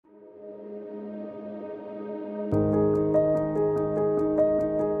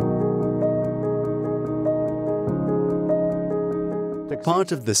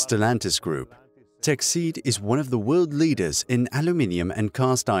Part of the Stellantis group, Teksid is one of the world leaders in aluminium and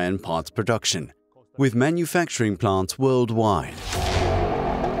cast iron parts production, with manufacturing plants worldwide.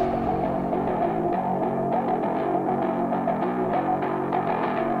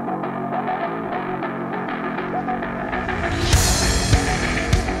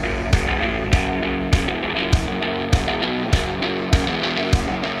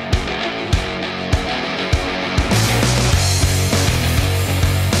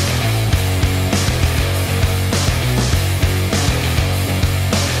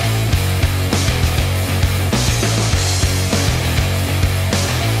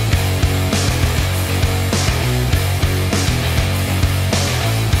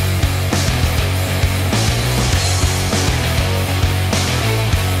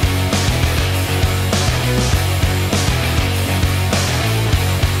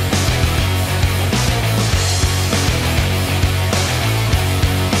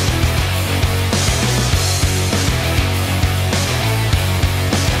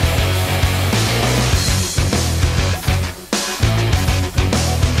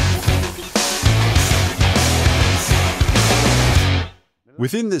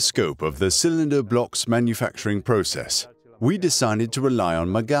 Within the scope of the cylinder blocks manufacturing process, we decided to rely on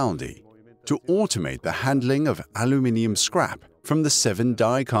Magaldi to automate the handling of aluminium scrap from the 7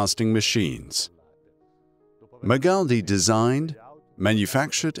 die casting machines. Magaldi designed,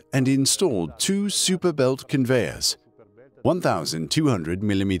 manufactured and installed 2 super belt conveyors, 1,200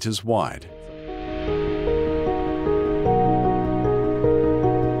 mm wide.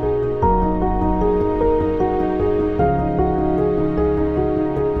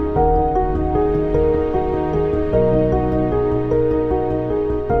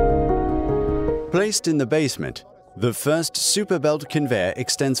 Placed in the basement, the first superbelt conveyor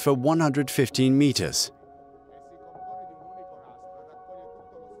extends for 115 meters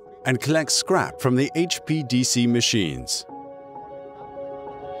and collects scrap from the HPDC machines.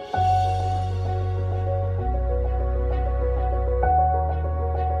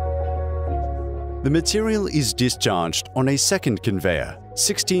 The material is discharged on a second conveyor,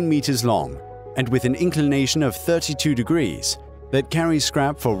 16 meters long and with an inclination of 32 degrees, that carries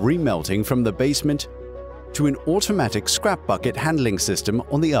scrap for remelting from the basement to an automatic scrap bucket handling system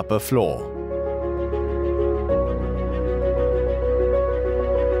on the upper floor.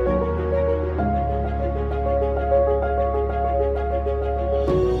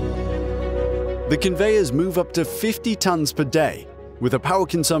 The conveyors move up to 50 tons per day, with a power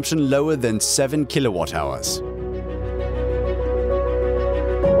consumption lower than 7 kilowatt-hours.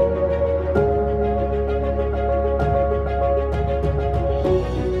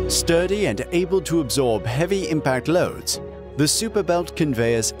 Sturdy and able to absorb heavy impact loads, the superbelt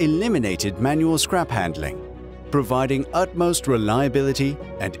conveyors eliminated manual scrap handling, providing utmost reliability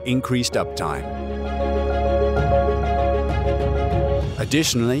and increased uptime.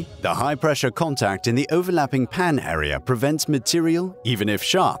 Additionally, the high-pressure contact in the overlapping pan area prevents material, even if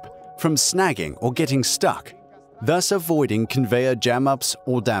sharp, from snagging or getting stuck, thus avoiding conveyor jam-ups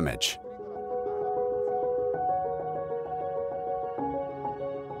or damage.